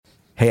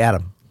Hey,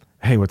 Adam.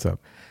 Hey, what's up?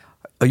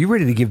 Are you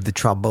ready to give the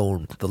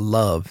trombone the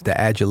love, the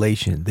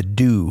adulation, the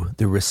due,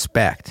 the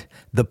respect,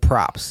 the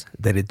props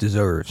that it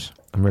deserves?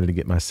 I'm ready to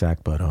get my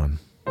sack butt on.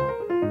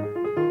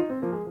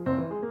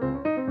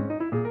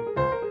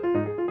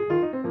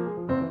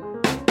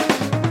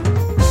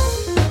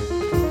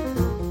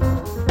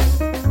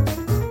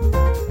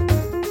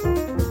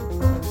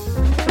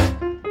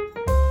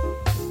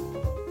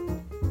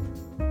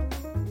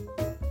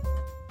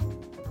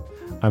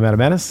 I'm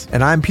Adam Ennis.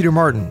 And I'm Peter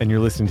Martin. And you're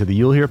listening to the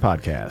You'll Hear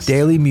podcast.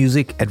 Daily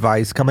music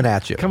advice coming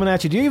at you. Coming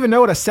at you. Do you even know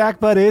what a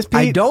sack butt is, Pete?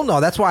 I don't know.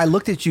 That's why I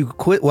looked at you.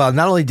 Well,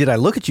 not only did I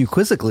look at you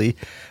quizzically,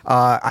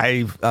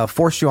 I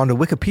forced you onto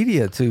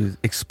Wikipedia to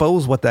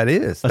expose what that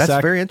is.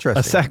 That's very interesting.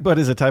 A sack butt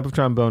is a type of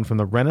trombone from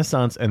the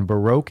Renaissance and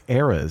Baroque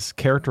eras,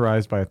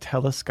 characterized by a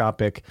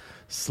telescopic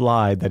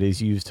slide that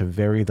is used to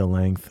vary the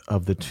length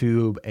of the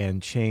tube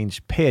and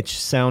change pitch.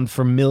 Sound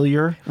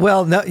familiar?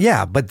 Well, no,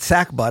 yeah, but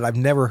sack butt, I've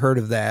never heard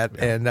of that,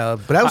 and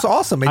but that was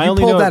awesome. And I you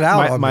only pulled know that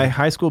out. My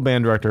high school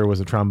band director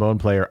was a trombone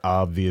player,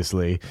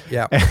 obviously.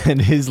 Yeah,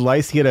 and his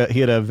license, he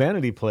had a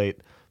vanity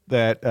plate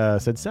that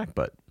said sack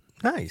butt.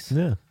 Nice.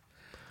 Yeah, and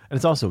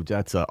it's also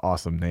that's an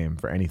awesome name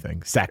for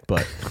anything. Sack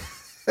butt.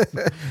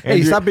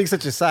 Hey, stop being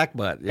such a sack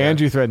butt. Yeah.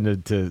 Andrew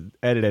threatened to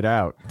edit it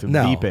out, to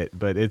beep it,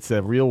 but it's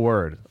a real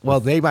word. Well,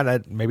 they might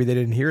not. Maybe they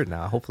didn't hear it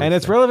now. Hopefully, and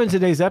it's relevant to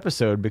today's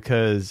episode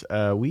because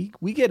we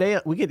get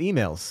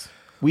emails.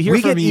 We hear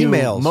from you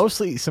emails.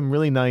 Mostly some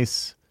really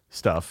nice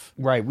stuff.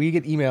 Right. We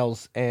get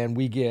emails and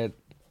we get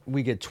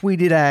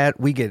tweeted at.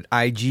 We get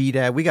IG'd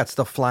at. We got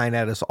stuff flying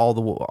at us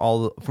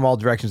from all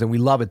directions, and we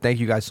love it. Thank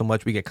you guys so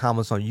much. We get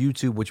comments on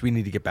YouTube, which we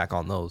need to get back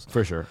on those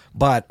for sure.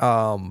 But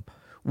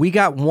we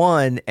got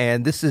one,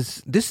 and this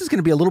is going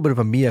to be a little bit of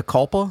a mea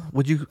culpa.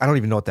 I don't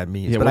even know what that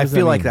means, but I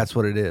feel like that's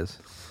what it is.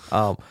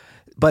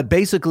 But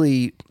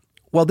basically,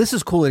 well, this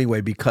is cool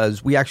anyway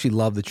because we actually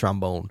love the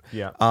trombone.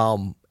 Yeah.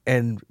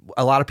 And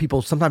a lot of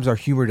people, sometimes our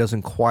humor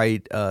doesn't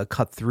quite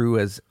cut through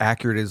as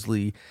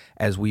accurately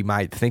as we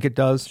might think it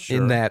does. Sure.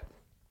 In that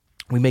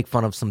we make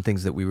fun of some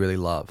things that we really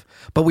love,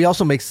 but we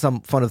also make some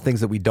fun of things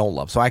that we don't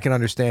love. So I can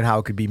understand how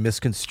it could be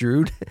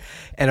misconstrued.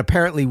 And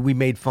apparently we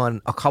made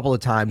fun a couple of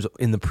times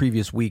in the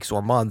previous weeks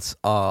or months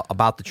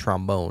about the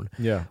trombone,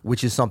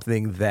 which is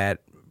something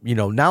that,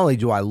 not only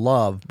do I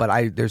love,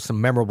 but there's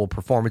some memorable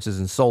performances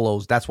and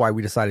solos. That's why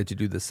we decided to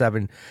do the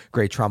 7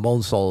 great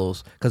trombone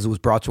solos, because it was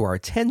brought to our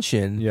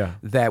attention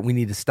that we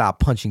need to stop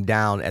punching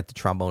down at the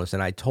trombonist.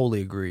 And I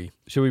totally agree.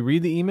 Should we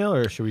read the email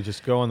or should we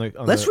just go on the...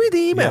 Let's read the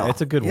email. Yeah, it's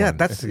a good one. Yeah,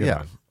 that's a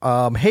good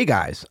one. Hey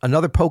guys,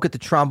 another poke at the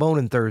trombone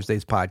in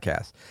Thursday's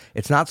podcast.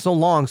 It's not so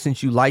long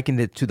since you likened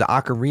it to the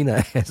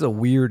ocarina as a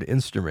weird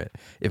instrument,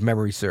 if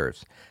memory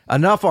serves.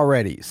 Enough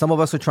already. Some of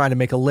us are trying to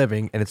make a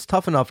living, and it's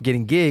tough enough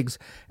getting gigs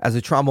as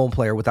a trombone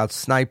player without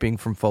sniping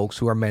from folks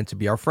who are meant to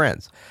be our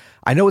friends.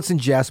 I know it's in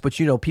jest, but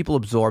people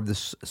absorb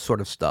this sort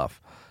of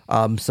stuff.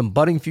 Some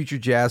budding future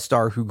jazz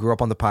star who grew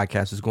up on the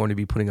podcast is going to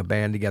be putting a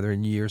band together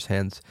in years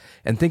hence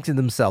and think to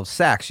themselves,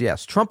 sax,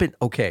 yes. Trumpet,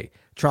 okay.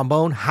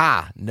 Trombone,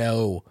 ha,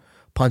 no.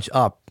 Punch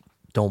up,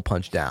 don't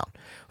punch down.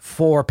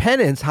 For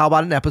penance, how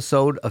about an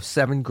episode of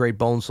 7 great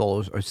bone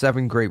solos or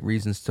 7 great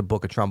reasons to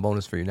book a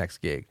trombonist for your next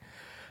gig?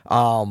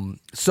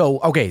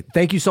 Okay,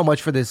 thank you so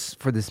much for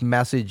this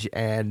message.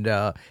 And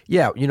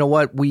you know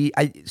what? You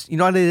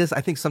know what it is?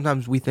 I think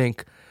sometimes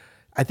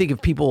I think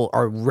if people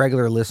are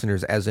regular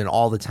listeners, as in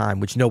all the time,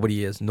 which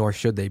nobody is, nor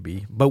should they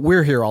be, but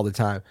we're here all the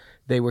time,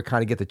 they would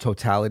kind of get the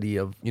totality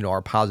of,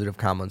 our positive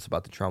comments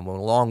about the trombone,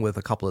 along with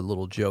a couple of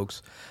little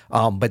jokes.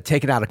 But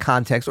taken out of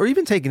context, or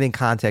even taken in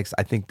context,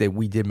 I think that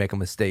we did make a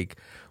mistake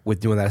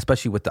with doing that,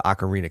 especially with the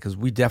ocarina, because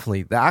the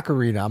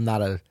ocarina, I'm not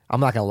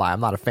going to lie,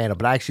 I'm not a fan of,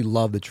 but I actually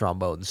love the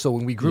trombone. So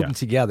when we group them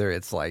together,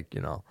 it's like,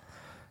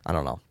 I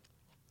don't know.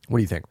 What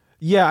do you think?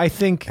 Yeah, I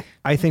think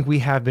we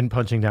have been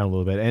punching down a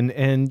little bit,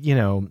 and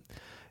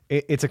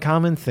it's a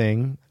common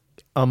thing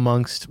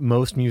amongst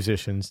most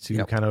musicians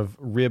to kind of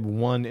rib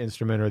one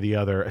instrument or the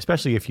other,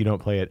 especially if you don't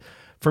play it.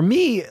 For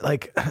me,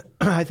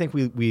 I think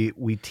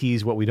we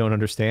tease what we don't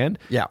understand.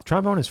 Yeah,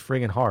 trombone is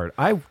friggin' hard.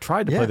 I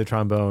tried to play the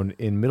trombone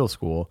in middle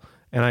school,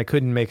 and I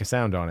couldn't make a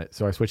sound on it,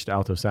 so I switched to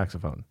alto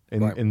saxophone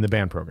in the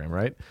band program,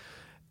 right?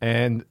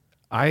 And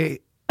I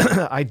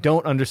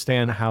don't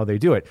understand how they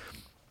do it.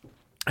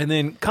 And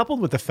then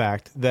coupled with the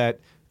fact that,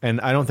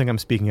 and I don't think I'm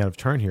speaking out of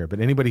turn here, but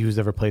anybody who's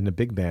ever played in a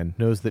big band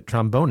knows that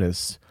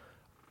trombonists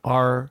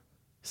are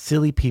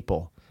silly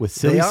people with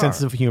silly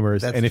senses of humor.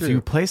 And if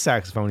you play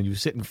saxophone and you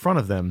sit in front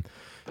of them,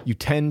 you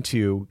tend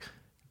to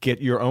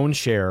get your own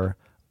share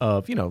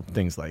of,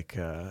 things like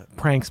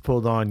pranks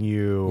pulled on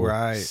you,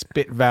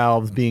 spit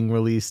valves being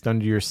released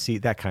under your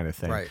seat, that kind of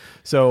thing. Right.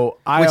 So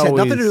Which had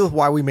nothing to do with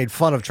why we made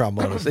fun of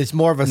trombones. It's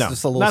more of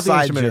just a little not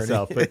side the journey.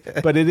 Itself,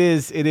 but it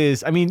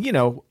is. I mean,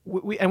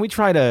 we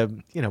try to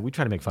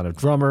make fun of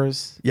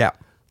drummers. Yeah.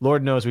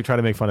 Lord knows we try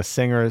to make fun of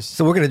singers.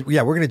 So we're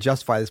gonna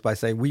justify this by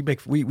saying we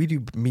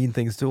do mean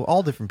things to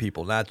all different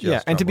people, not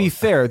just And to be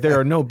fair, there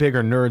are no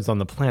bigger nerds on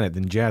the planet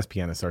than jazz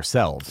pianists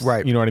ourselves.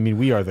 Right. You know what I mean?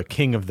 We are the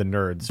king of the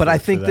nerds. But I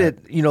think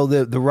that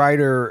the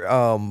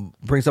writer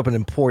brings up an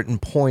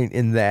important point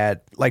in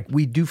that, like,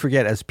 we do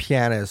forget as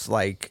pianists,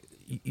 like,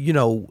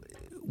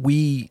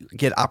 we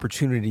get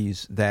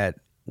opportunities that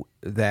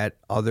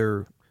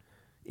other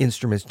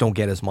instruments don't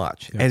get as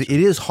much. And it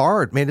is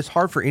hard, man. It's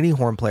hard for any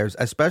horn players,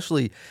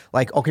 especially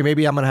like, okay,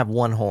 maybe I'm going to have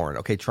one horn,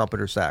 okay,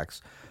 trumpet or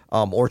sax,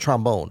 or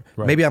trombone.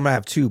 Right. Maybe I'm going to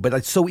have two, but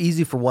it's so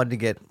easy for one to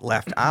get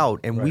left out.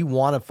 And we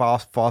want to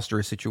foster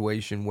a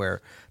situation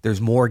where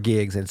there's more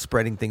gigs and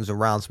spreading things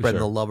around,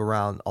 spreading the love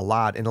around a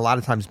lot. And a lot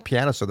of times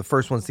pianists are the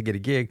first ones to get a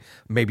gig.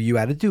 Maybe you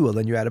add a duo,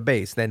 then you add a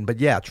bass. But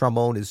yeah,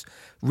 trombone is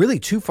really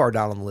too far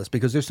down on the list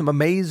because there's some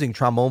amazing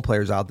trombone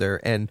players out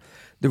there. And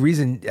the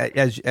reason,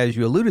 as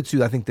you alluded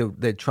to, I think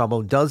that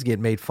trombone does get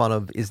made fun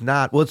of is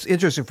not, well, it's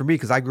interesting for me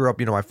because I grew up,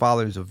 my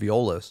father's a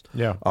violist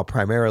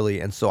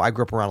primarily. And so I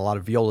grew up around a lot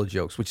of viola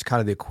jokes, which is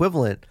kind of the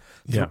equivalent.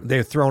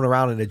 They're thrown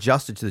around and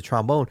adjusted to the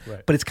trombone.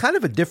 Right. But it's kind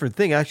of a different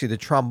thing, actually. The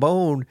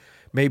trombone,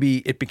 maybe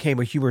it became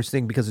a humorous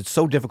thing because it's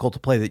so difficult to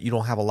play that you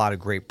don't have a lot of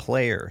great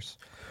players.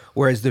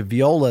 Whereas the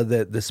viola,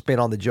 the spin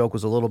on the joke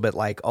was a little bit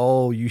like,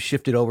 oh, you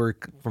shifted over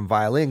from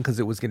violin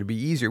because it was going to be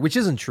easier, which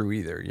isn't true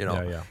either,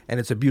 And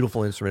it's a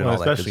beautiful instrument. Well,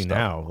 and all especially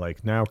that good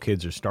stuff. now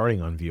kids are starting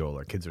on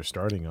viola, kids are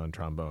starting on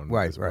trombone,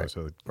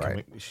 so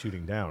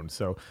shooting down.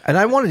 So, and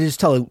I wanted to just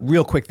tell a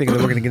real quick thing, and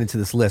then we're going to get into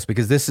this list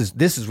because this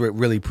is what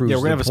really proves. Yeah,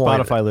 we're going to have a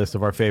Spotify list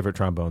of our favorite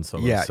trombone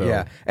solos.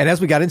 Yeah. And as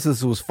we got into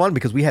this, it was fun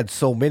because we had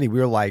so many. We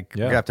were like,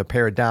 we're going to have to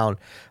pare it down,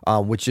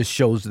 which just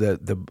shows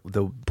the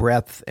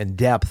breadth and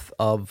depth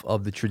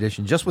of the tradition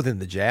just within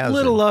the jazz.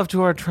 Little love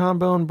to our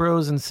trombone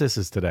bros and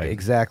sisses today.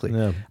 Exactly.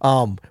 Yeah.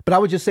 But I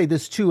would just say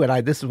this too,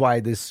 and this is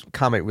why this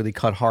comment really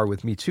cut hard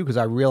with me too, because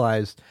I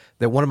realized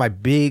that one of my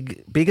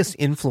biggest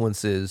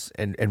influences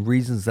and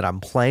reasons that I'm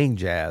playing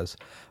jazz,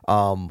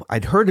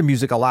 I'd heard the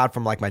music a lot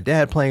from like my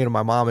dad playing it and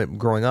my mom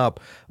growing up,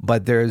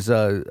 but there's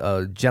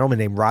a gentleman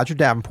named Roger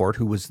Davenport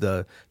who was one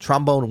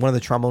of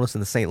the trombonists in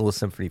the St. Louis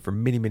Symphony for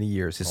many, many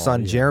years. His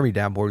son, Jeremy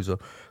Davenport, was a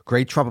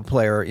great trumpet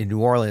player in New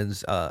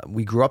Orleans.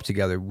 We grew up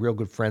together, real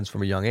good friends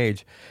from a young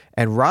age.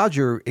 And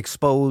Roger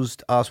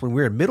exposed us when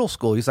we were in middle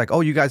school. He's like,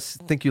 oh, you guys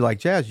think you like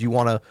jazz? You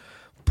want to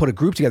put a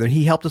group together? And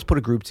he helped us put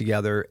a group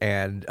together.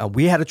 And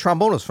we had a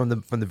trombonist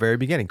from the very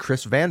beginning,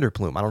 Chris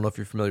Vanderplume. I don't know if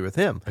you're familiar with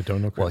him. I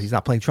don't know Chris. Well, he's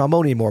not playing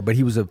trombone anymore, but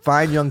he was a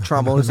fine young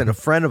trombonist and a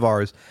friend of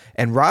ours.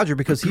 And Roger,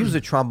 because he was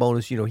a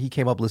trombonist, he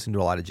came up listening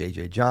to a lot of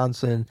J.J.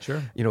 Johnson,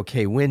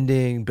 Kay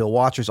Winding, Bill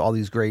Watchers, all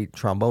these great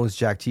trombonists,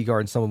 Jack Teagard,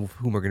 and some of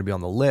whom are going to be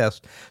on the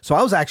list. So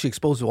I was actually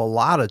exposed to a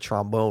lot of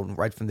trombone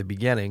right from the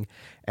beginning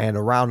and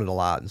around it a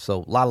lot. And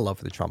so a lot of love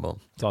for the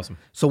trombone. It's awesome.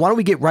 So why don't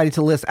we get right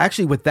into the list?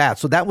 Actually, with that,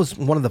 so that was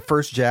one of the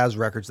first jazz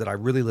records that I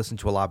really listened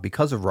to a lot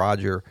because of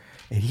Roger,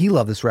 and he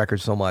loved this record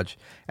so much.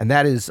 And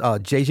that is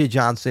J.J.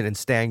 Johnson and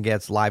Stan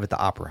Getz live at the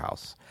Opera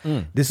House.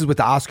 This is with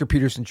the Oscar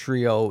Peterson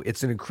Trio.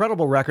 It's an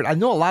incredible record. I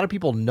know a lot of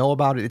people know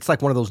about it. It's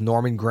like one of those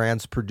Norman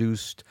Granz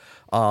produced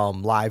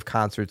live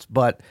concerts.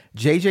 But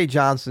J.J.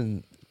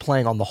 Johnson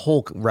playing on the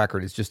whole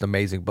record is just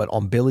amazing. But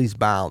on Billy's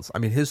Bounce, I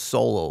mean, his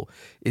solo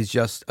is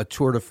just a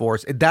tour de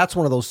force. That's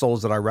one of those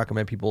solos that I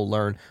recommend people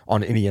learn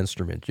on any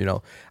instrument.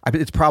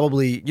 It's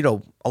probably,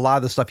 a lot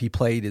of the stuff he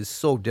played is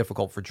so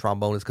difficult for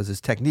trombonists because his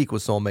technique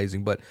was so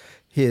amazing, but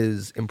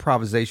his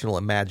improvisational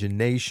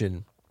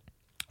imagination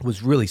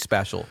was really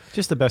special.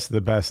 Just the best of the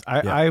best.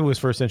 I was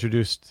first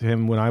introduced to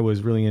him when I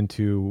was really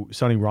into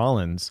Sonny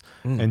Rollins,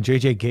 and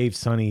JJ gave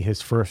Sonny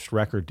his first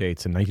record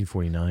dates in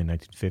 1949,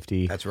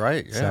 1950. That's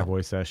right. Yeah.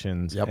 Savoy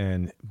Sessions.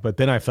 But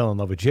then I fell in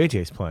love with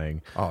JJ's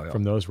playing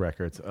from those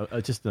records.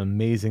 Just an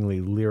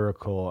amazingly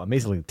lyrical,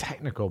 amazingly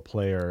technical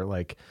player,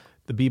 like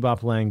the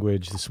bebop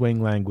language, the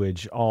swing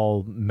language,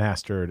 all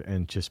mastered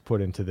and just put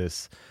into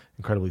this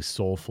incredibly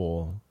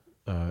soulful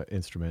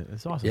instrument.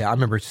 It's awesome. Yeah, I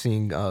remember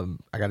seeing,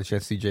 I got a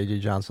chance to see J.J.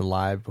 Johnson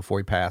live before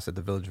he passed at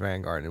the Village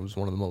Vanguard, and it was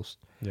one of the most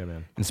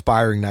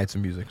inspiring nights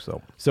of music.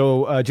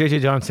 So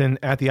J.J. Johnson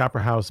at the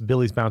Opera House,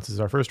 Billy's Bounce is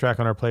our first track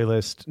on our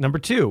playlist. Number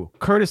 2,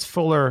 Curtis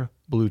Fuller,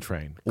 Blue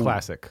Train.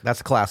 Classic.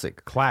 That's a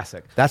classic.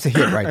 That's a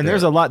hit right and there.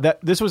 There's a lot.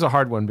 This was a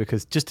hard one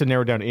because just to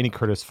narrow down to any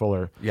Curtis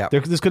Fuller,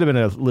 this could have been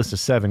a list of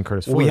 7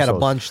 Curtis Fuller we had solos. a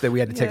bunch that we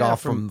had to take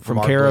off from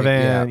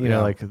Caravan,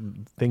 like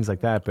things like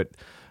that, but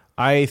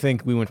I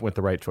think we went with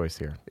the right choice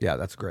here. Yeah,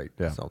 that's great.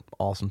 Yeah. So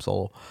awesome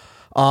solo.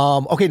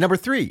 Okay, number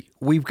 3,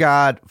 we've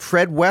got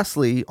Fred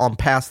Wesley on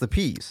Pass the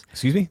Peas.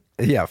 Excuse me?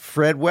 Yeah,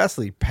 Fred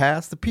Wesley,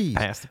 Pass the Peas.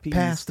 Pass the Peas.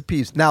 Pass the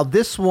Peas. Now,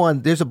 this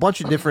one, there's a bunch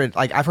of different,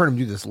 like, I've heard him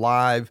do this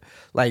live.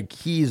 Like,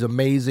 he's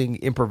amazing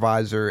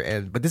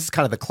improviser, but this is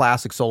kind of the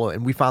classic solo,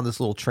 and we found this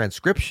little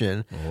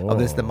transcription of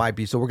this that might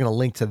be, so we're going to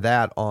link to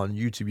that on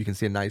YouTube. You can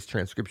see a nice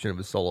transcription of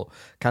his solo.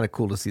 Kind of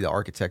cool to see the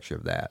architecture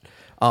of that.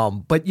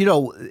 But,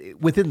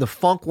 within the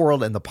funk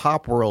world and the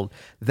pop world,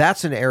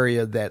 that's an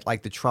area that,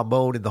 like, the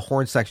trombone and the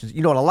horn sections,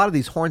 and a lot of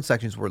these horn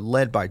sections were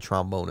led by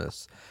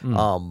trombonists.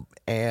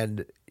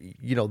 And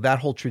that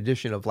whole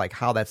tradition of like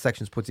how that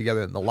section's put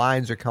together and the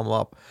lines are come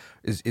up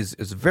is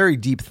a very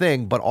deep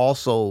thing, but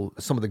also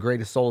some of the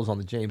greatest solos on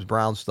the James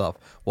Brown stuff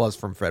was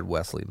from Fred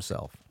Wesley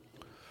himself.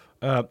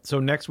 So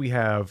next we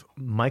have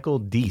Michael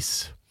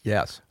Deese.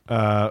 Yes.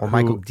 Or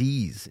Michael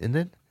Deese, isn't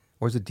it?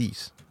 Or is it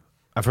Deese?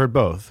 I've heard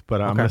both,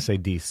 but I'm going to say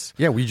Deese.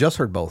 Yeah, we just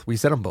heard both. We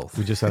said them both.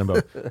 We just said them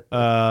both.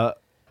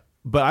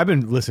 But I've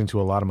been listening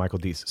to a lot of Michael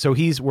Deese. So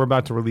we're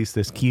about to release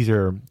this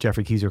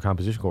Jeffrey Keezer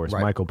composition course.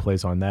 Right. Michael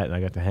plays on that, and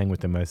I got to hang with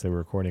them as they were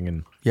recording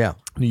in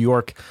New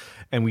York.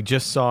 And we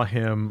just saw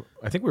him,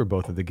 I think we were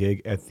both at the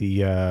gig, at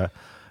the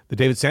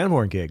David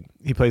Sanborn gig.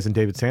 He plays in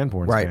David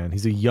Sanborn's band.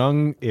 He's a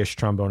young-ish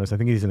trombonist. I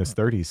think he's in his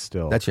 30s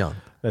still. That's young.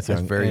 That's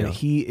young. Very young. And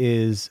he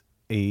is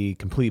a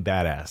complete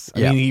badass.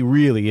 I mean, he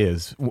really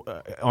is.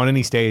 On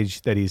any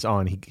stage that he's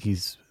on,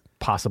 he's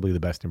possibly the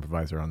best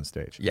improviser on the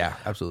stage. Yeah,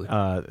 absolutely.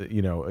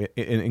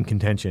 In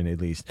contention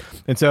at least.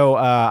 And so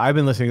I've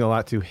been listening a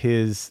lot to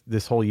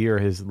this whole year,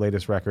 his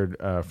latest record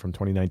from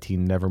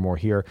 2019, Nevermore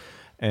Here.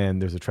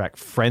 And there's a track,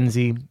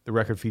 Frenzy. The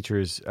record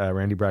features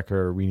Randy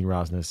Brecker, Renee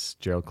Rosnes,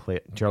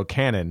 Gerald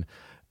Cannon,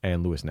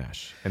 and Lewis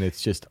Nash. And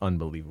it's just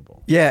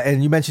unbelievable. Yeah,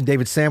 and you mentioned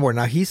David Sanborn.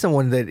 Now, he's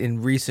someone that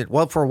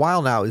for a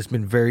while now, has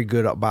been very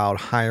good about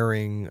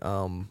hiring.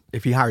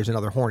 If he hires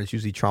another horn, it's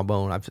usually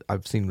trombone.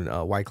 I've seen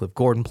Wycliffe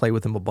Gordon play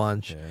with him a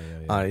bunch.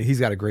 Yeah. He's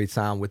got a great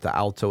sound with the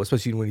alto,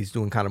 especially when he's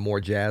doing kind of more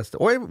jazz.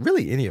 Or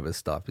really any of his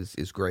stuff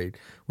is great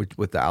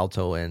with the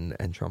alto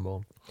and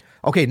trombone.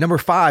 Okay, number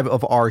 5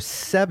 of our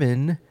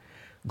 7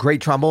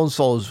 great trombone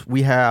solos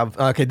we have.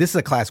 This is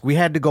a classic. We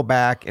had to go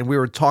back and we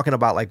were talking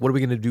about like, what are we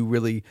going to do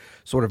really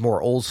sort of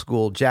more old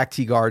school? Jack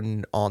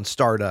Teagarden on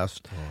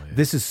Stardust.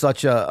 This is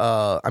such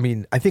I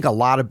think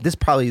this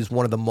probably is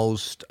one of the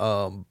most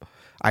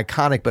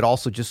iconic, but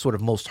also just sort of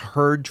most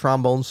heard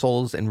trombone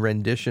solos and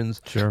renditions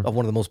of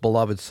one of the most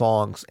beloved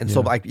songs. And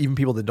so like even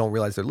people that don't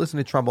realize they're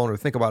listening to trombone or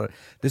think about it,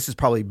 this has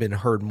probably been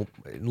heard,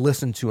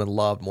 listened to and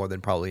loved more than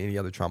probably any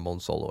other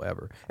trombone solo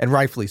ever. And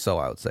rightfully so,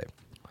 I would say.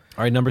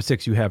 All right, number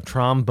 6, you have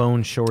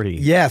Trombone Shorty.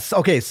 Yes.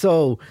 Okay,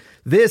 so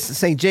this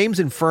St. James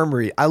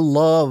Infirmary, I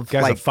love.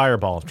 Guy's a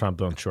fireball of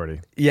Trombone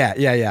Shorty.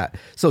 Yeah.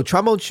 So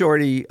Trombone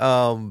Shorty,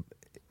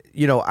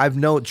 I've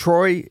known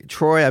Troy.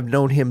 I've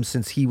known him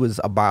since he was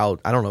about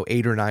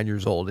 8 or 9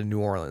 years old in New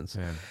Orleans.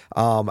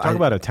 Talk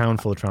about a town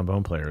full of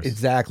trombone players.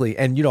 Exactly,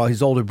 and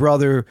his older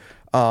brother.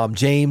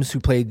 James, who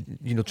played,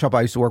 trumpet,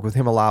 I used to work with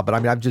him a lot, but I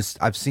mean,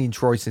 I've seen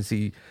Troy since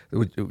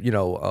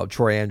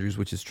Troy Andrews,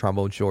 which is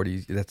Trombone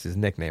Shorty. That's his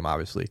nickname,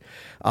 obviously.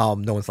 No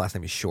one's last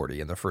name is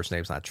Shorty, and their first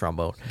name's not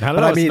Trombone.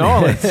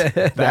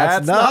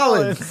 That's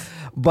knowledge.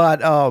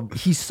 But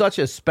he's such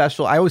a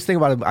special. I always think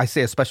about him. I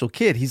say a special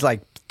kid. He's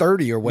like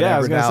 30 or whatever. Yeah, I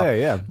was gonna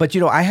say. But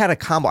I had a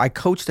combo. I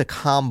coached a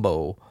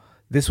combo.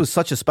 This was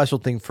such a special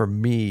thing for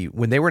me.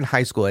 When they were in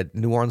high school at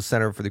New Orleans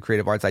Center for the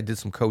Creative Arts, I did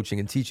some coaching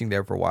and teaching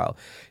there for a while.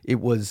 It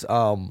was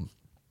Sullivan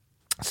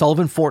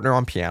Fortner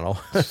on piano.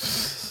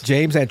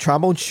 James had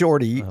Trombone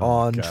Shorty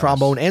on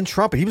trombone and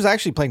trumpet. He was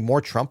actually playing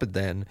more trumpet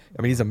then.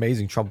 I mean, he's an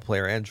amazing trumpet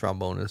player and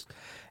trombonist.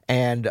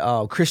 And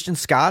Christian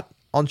Scott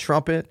on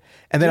trumpet,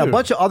 and then a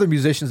bunch of other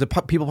musicians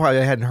that people probably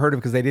hadn't heard of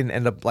because they didn't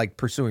end up like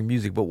pursuing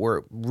music, but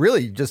were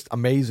really just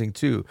amazing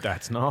too.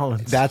 That's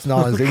Nolans.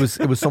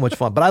 It was so much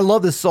fun. But I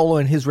love this solo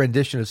and his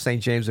rendition of St.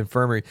 James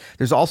Infirmary.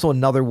 There's also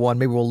another one.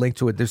 Maybe we'll link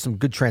to it. There's some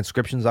good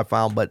transcriptions I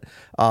found, but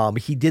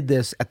he did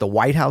this at the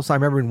White House. I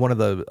remember in one of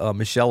the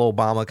Michelle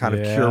Obama kind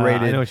of curated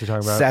I know what you're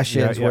talking about.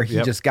 sessions where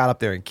he just got up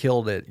there and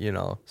killed it.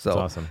 So that's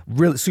awesome.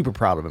 Really super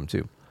proud of him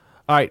too.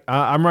 All right,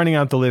 I'm running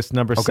out the list,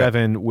 number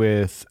 7,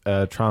 with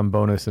a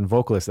trombonist and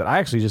vocalist that I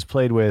actually just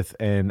played with,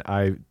 and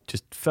I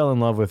just fell in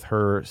love with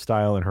her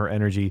style and her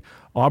energy.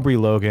 Aubrey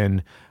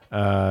Logan.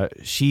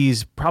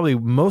 She's probably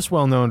most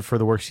well known for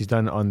the work she's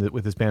done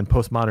with this band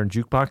Postmodern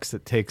Jukebox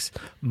that takes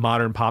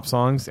modern pop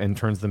songs and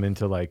turns them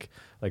into like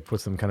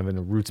puts them kind of in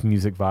a roots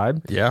music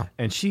vibe. Yeah,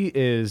 and she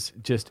is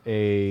just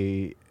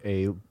a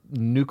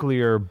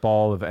nuclear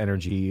ball of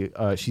energy.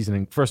 She's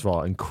first of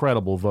all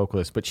incredible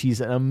vocalist, but she's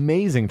an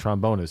amazing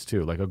trombonist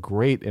too, like a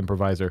great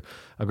improviser,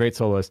 a great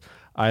soloist.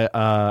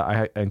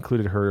 I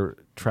included her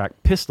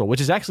track Pistol,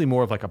 which is actually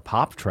more of like a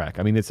pop track.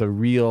 I mean, it's a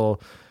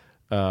real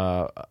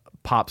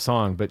pop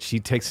song, but she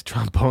takes a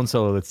trombone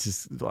solo that's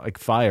just like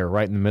fire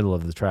right in the middle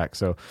of the track.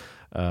 So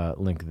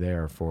link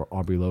there for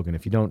Aubrey Logan.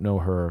 If you don't know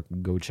her,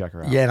 go check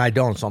her out. Yeah, and I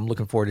don't, so I'm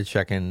looking forward to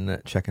checking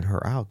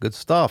her out. Good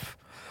stuff.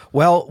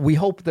 Well, we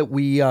hope that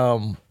we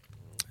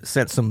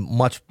sent some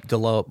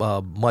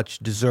much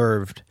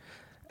deserved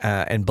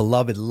and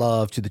beloved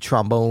love to the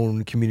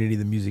trombone community,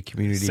 the music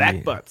community.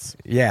 Sack butts.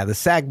 Yeah, the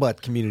sag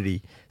butt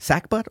community.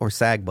 Sack butt or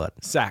sag butt?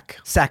 Sack.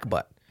 Sack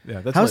butt.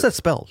 Yeah, how's that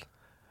spelled?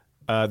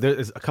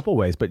 There's a couple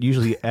ways, but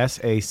usually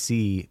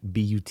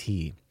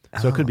SACBUT.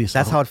 So it could be.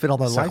 That's how it fit on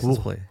the license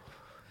plate.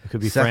 It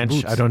could be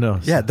French. I don't know.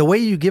 Yeah, the way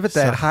you give it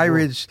that High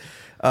Ridge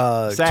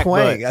Sack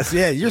twang. butt.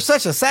 Yeah, you're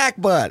such a sack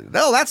butt.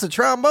 No, that's a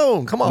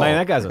trombone. Come on. Man,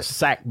 that guy's a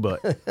sack butt.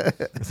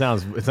 It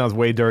sounds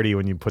way dirty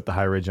when you put the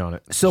high ridge on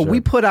it. So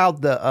we put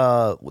out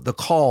the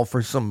call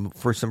for some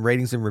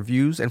ratings and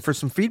reviews and for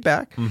some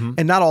feedback,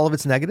 and not all of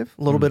it's negative.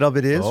 A little bit of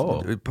it is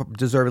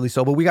deservedly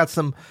so, but we got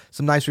some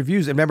nice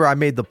reviews. And remember, I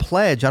made the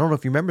pledge. I don't know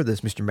if you remember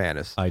this, Mr.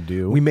 Manis. I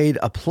do. We made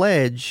a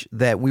pledge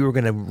that we were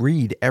going to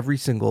read every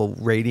single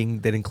rating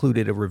that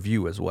included a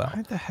review as well.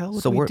 Why the hell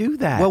would we do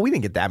that? Well, we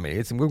didn't get that many.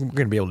 We're going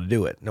to be able to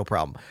do it. No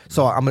problem.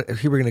 So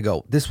here we're going to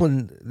go. This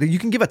one, you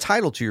can give a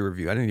title to your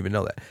review. I didn't even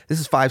know that. This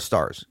is 5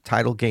 stars.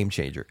 Title, Game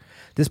Changer.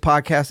 This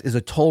podcast is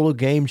a total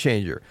game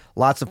changer.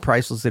 Lots of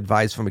priceless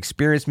advice from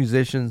experienced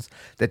musicians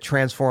that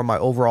transform my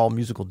overall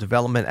musical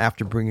development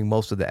after bringing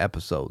most of the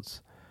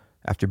episodes.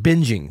 After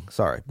binging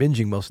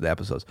most of the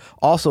episodes.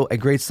 Also, a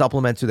great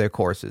supplement to their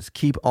courses.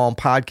 Keep on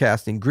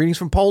podcasting. Greetings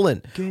from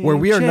Poland, where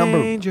we are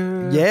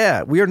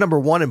we are number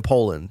 1 in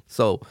Poland.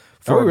 So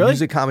for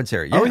music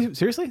commentary,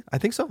 Seriously? I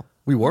think so.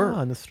 We were.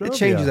 It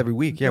changes every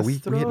week. Yeah, we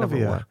hit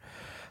number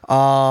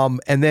 1.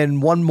 And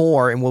then one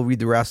more, and we'll read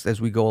the rest as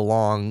we go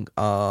along.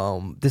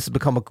 This has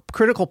become a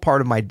critical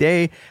part of my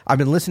day. I've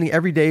been listening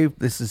every day.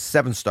 This is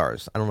 7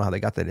 stars. I don't know how they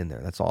got that in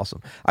there. That's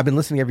awesome. I've been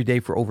listening every day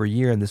for over a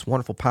year, and this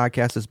wonderful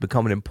podcast has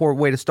become an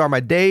important way to start my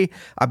day.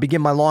 I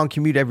begin my long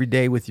commute every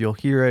day with You'll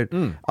Hear It.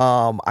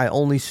 I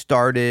only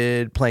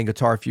started playing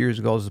guitar a few years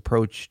ago. As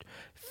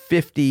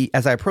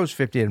I approached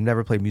 50, I've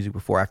never played music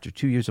before. After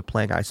 2 years of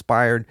playing, I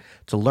aspired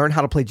to learn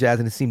how to play jazz,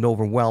 and it seemed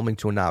overwhelming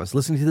to a novice.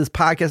 Listening to this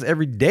podcast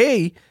every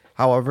day,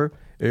 however,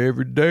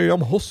 every day I'm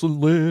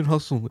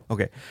hustling.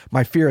 Okay,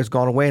 my fear has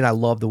gone away, and I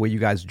love the way you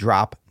guys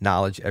drop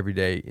knowledge every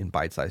day in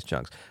bite-sized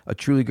chunks. A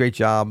truly great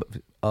job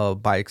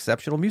by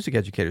exceptional music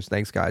educators.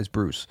 Thanks, guys.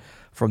 Bruce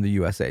from the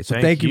USA. So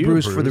thank you,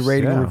 Bruce, for the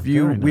rating and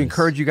review. Nice. We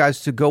encourage you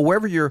guys to go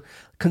wherever you're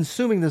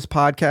consuming this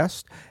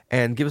podcast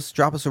and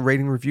drop us a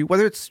rating review,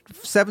 whether it's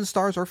 7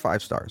 stars or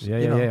 5 stars.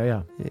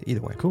 Yeah.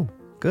 Either way. Cool.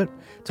 Good.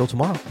 Till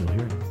tomorrow. You'll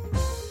hear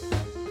it.